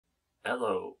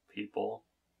Hello, people.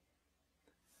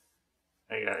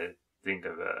 I gotta think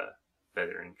of a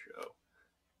better intro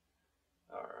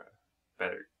or a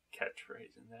better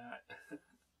catchphrase than that.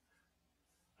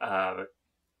 But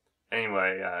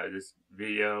anyway, this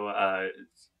video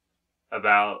it's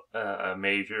about a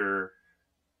major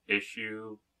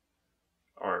issue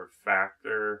or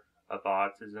factor of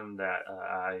autism that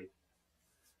I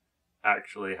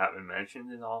actually haven't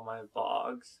mentioned in all my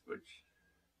vlogs, which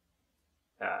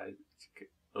it's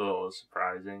a little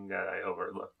surprising that I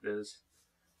overlooked this.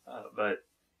 But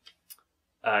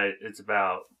it's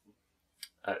about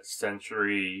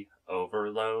sensory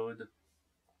overload,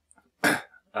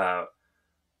 uh,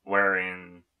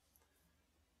 wherein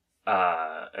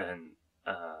an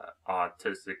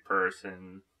autistic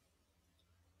person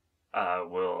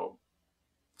will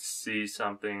see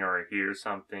something or hear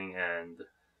something, and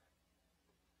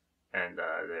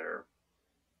their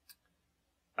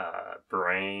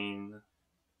brain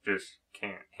just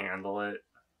can't handle it.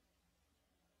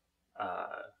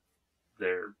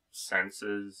 Their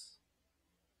senses,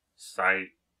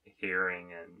 sight,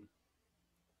 hearing,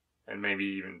 and maybe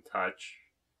even touch,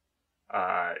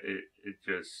 it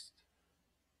just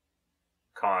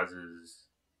causes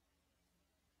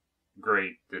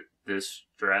great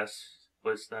distress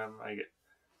with them, I guess,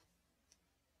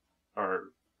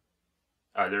 or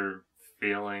other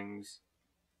feelings,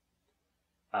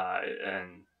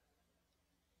 and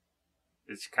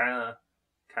it's kind of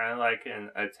like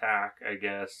an attack, I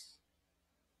guess.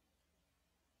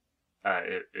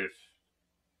 If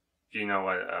you know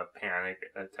what a panic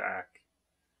attack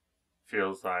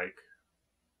feels like,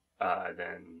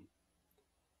 then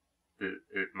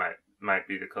it might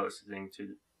be the closest thing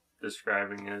to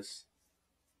describing this.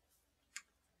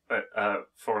 But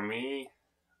for me,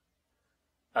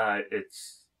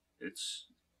 it's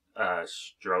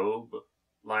strobe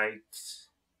lights,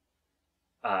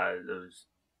 those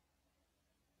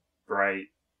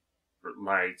bright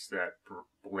lights that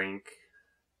blink,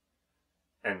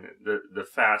 and the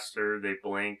faster they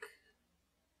blink,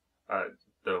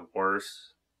 the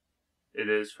worse it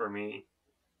is for me.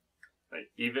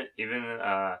 Like even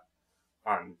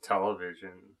on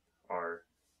television, or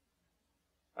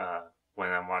when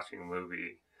I'm watching a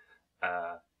movie,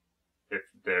 if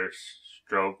there's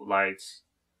strobe lights,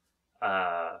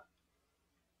 I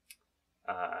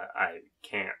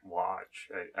can't watch.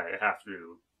 I have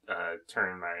to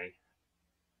turn my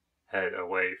head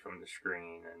away from the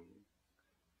screen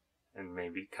and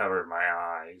maybe cover my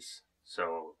eyes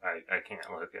so I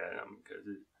can't look at them, because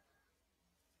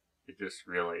it just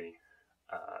really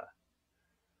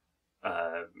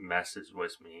messes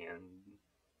with me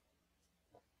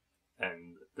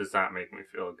and does not make me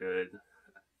feel good.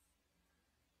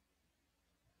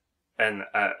 And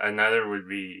another would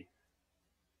be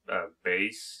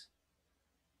bass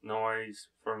noise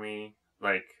for me.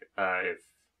 Like if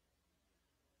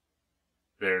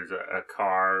there's a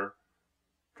car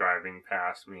driving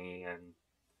past me and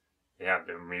they have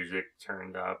their music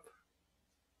turned up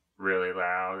really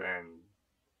loud, and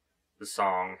the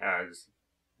song has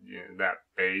that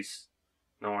bass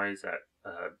noise, that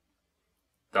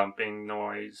dumping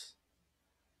noise,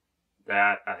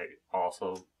 that I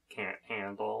also can't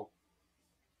handle.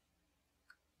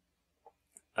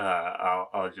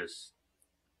 I'll just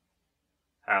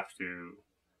have to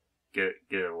get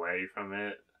away from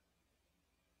it.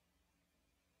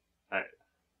 I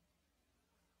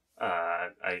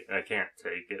can't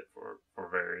take it for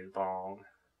very long,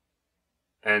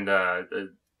 and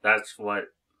that's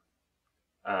what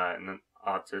an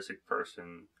autistic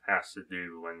person has to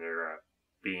do when they're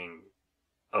being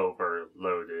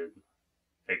overloaded,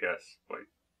 I guess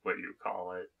what you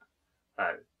call it.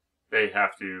 They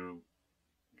have to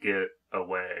get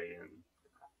away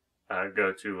and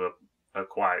go to a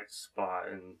quiet spot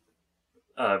and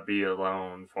be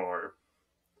alone for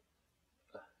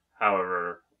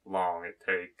however long it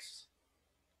takes.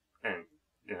 And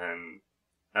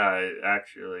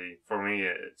actually, for me,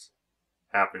 it's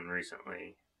happened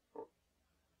recently.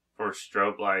 For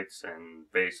strobe lights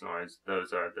and bass noise,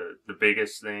 those are the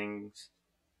biggest things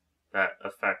that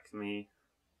affect me.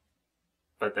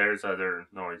 But there's other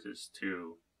noises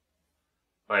too,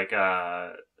 like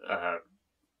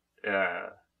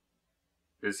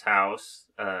this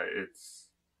house. It's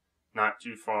not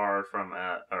too far from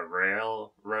a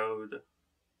railroad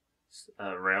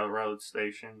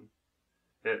station.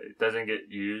 It doesn't get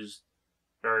used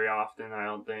very often, I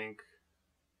don't think,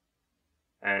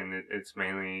 and it's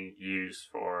mainly used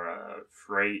for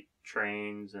freight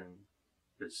trains and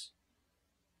just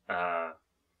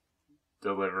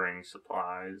delivering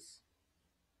supplies.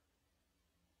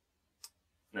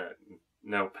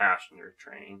 no passenger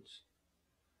trains.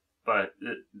 But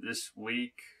this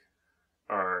week,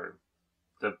 or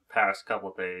the past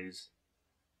couple days,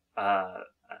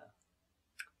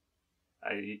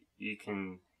 you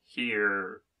can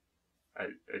hear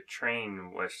a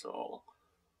train whistle,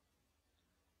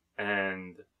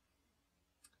 and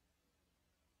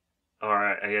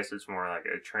or I guess it's more like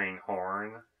a train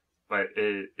horn, but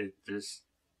it just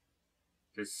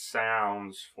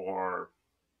sounds for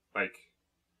like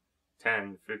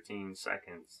 10-15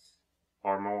 seconds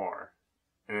or more,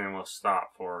 and then we'll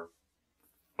stop for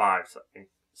 5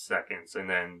 seconds, and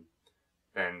then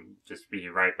just be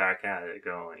right back at it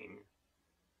going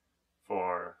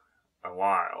for a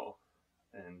while,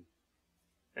 and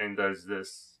does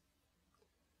this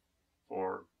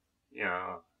for, you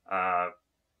know,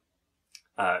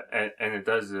 and it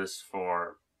does this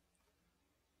for,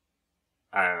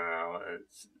 I don't know, it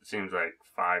seems like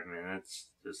 5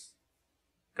 minutes, just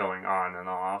going on and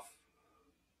off,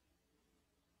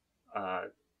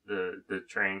 the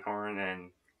train horn,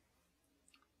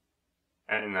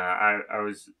 and I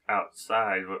was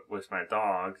outside with my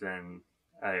dogs, and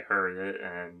I heard it,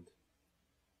 and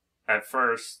at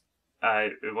first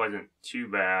it wasn't too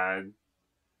bad.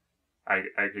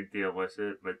 I could deal with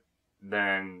it, but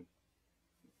then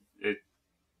it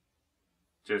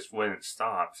just wouldn't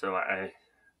stop, so I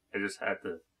just had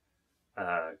to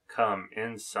come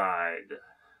inside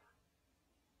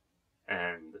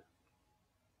and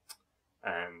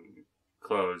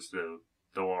close the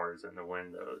doors and the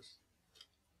windows,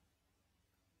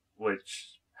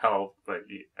 which helped, but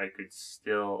I could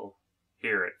still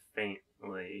hear it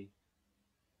faintly.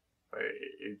 But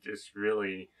it just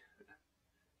really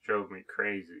drove me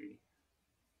crazy,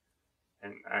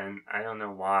 and I don't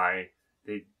know why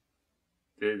they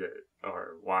did it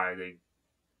or why they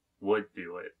would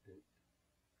do it.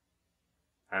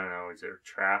 I don't know, is there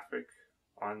traffic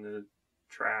on the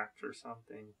tracks or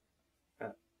something?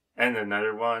 And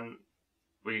another one,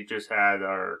 we just had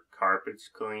our carpets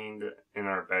cleaned in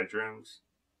our bedrooms,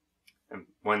 and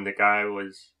when the guy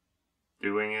was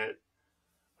doing it,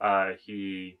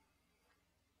 he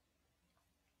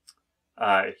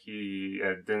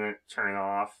didn't turn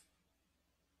off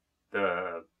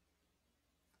the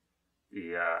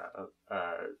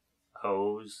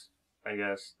hose, I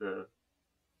guess, the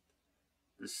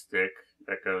stick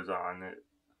that goes on it,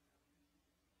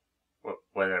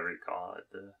 whatever you call it,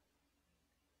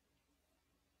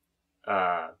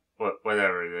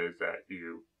 whatever it is that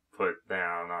you put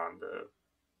down on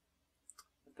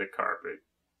the carpet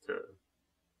to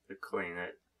clean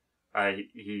it.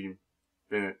 He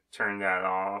didn't turn that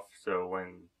off, so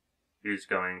when he was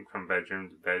going from bedroom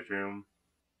to bedroom,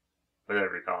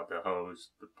 whatever you call it, the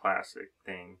hose, the plastic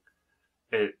thing,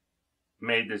 it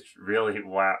made this really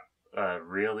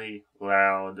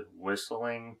loud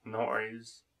whistling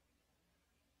noise.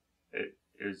 It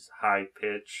is high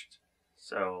pitched,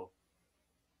 so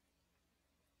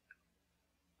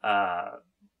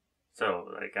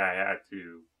like I had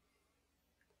to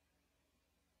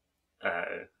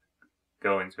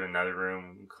go into another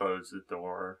room and close the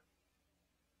door,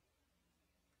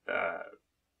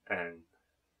 and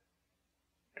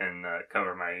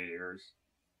cover my ears.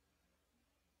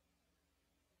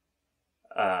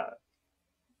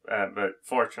 But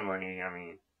fortunately,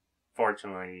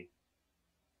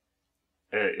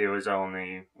 it was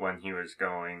only when he was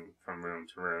going from room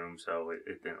to room, so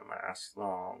it didn't last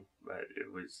long. But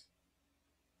it was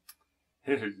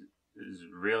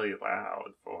really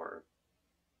loud for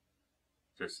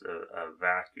just a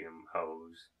vacuum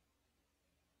hose,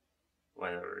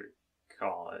 whatever you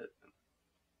call it.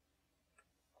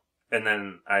 And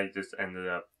then I just ended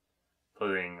up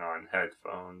putting on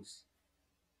headphones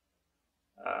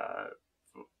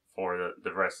for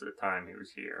the rest of the time he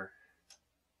was here.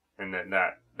 And then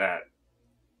that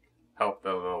helped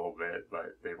a little bit,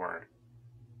 but they weren't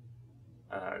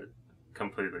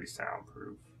completely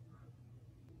soundproof.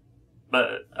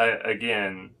 But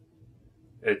again,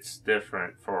 it's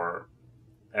different for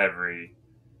every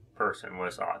person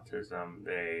with autism.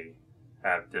 They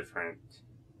have different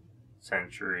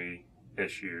sensory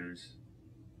issues,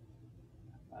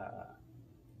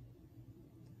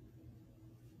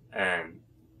 and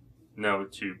no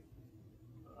two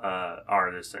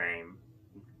are the same.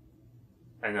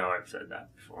 I know I've said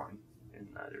that before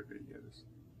in other videos.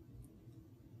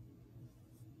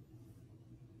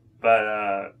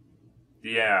 But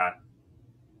yeah,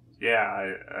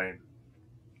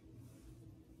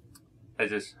 I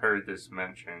just heard this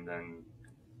mentioned and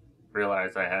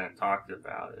realized I hadn't talked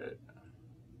about it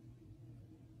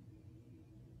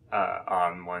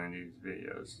on one of these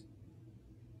videos.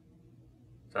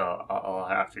 So I'll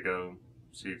have to go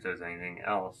see if there's anything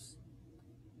else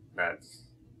that's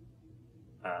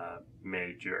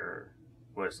major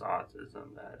with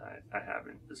autism that I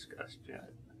haven't discussed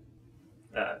yet.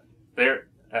 There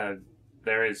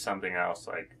is something else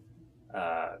like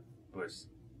with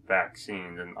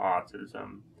vaccines and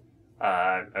autism.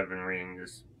 I've been reading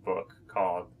this book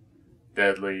called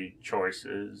Deadly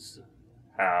Choices,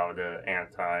 how the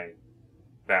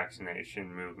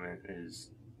anti-vaccination movement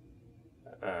is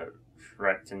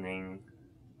threatening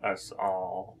us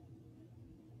all.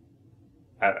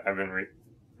 I've been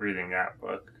reading that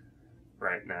book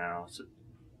right now. So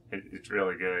it's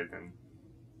really good, and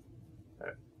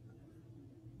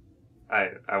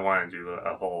I want to do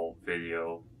a whole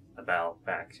video about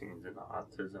vaccines and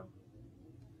autism.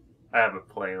 I have a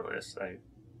playlist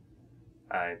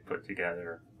I put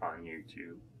together on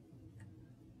YouTube.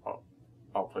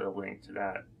 I'll put a link to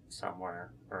that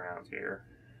somewhere around here.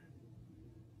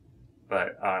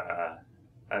 But I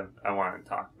want to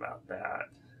talk about that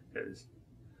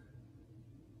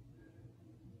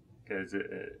because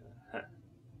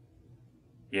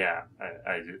yeah,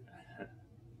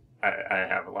 I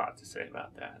have a lot to say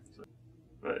about that. So.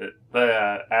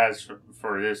 But as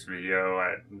for this video,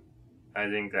 I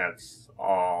think that's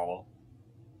all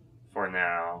for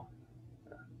now.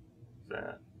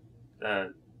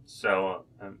 So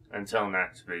until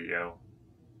next video,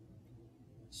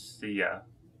 see ya.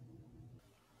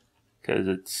 Because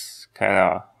it's kind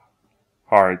of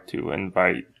hard to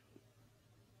invite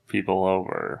people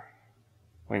over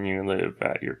when you live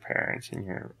at your parents and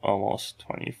you're almost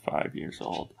 25 years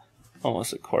old.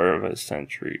 Almost a quarter of a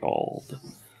century old.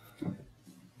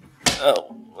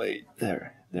 Oh, wait,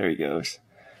 there he goes.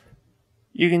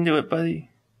 You can do it, buddy.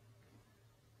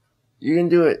 You can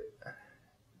do it.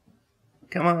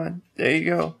 Come on, there you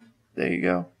go. There you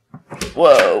go.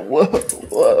 Whoa, whoa,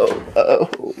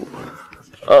 whoa,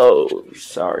 oh,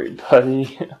 sorry,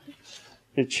 buddy.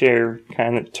 The chair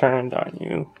kind of turned on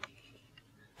you.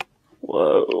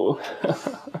 Whoa.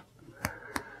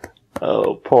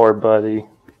 Oh, poor buddy.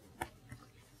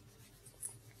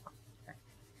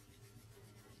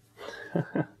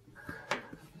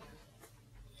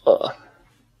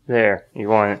 There, you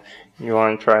want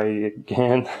to try it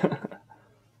again?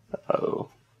 Oh,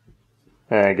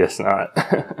 I guess not.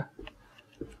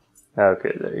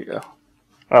 Okay, there you go.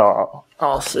 Oh,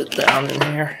 I'll sit down in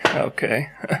here. Okay.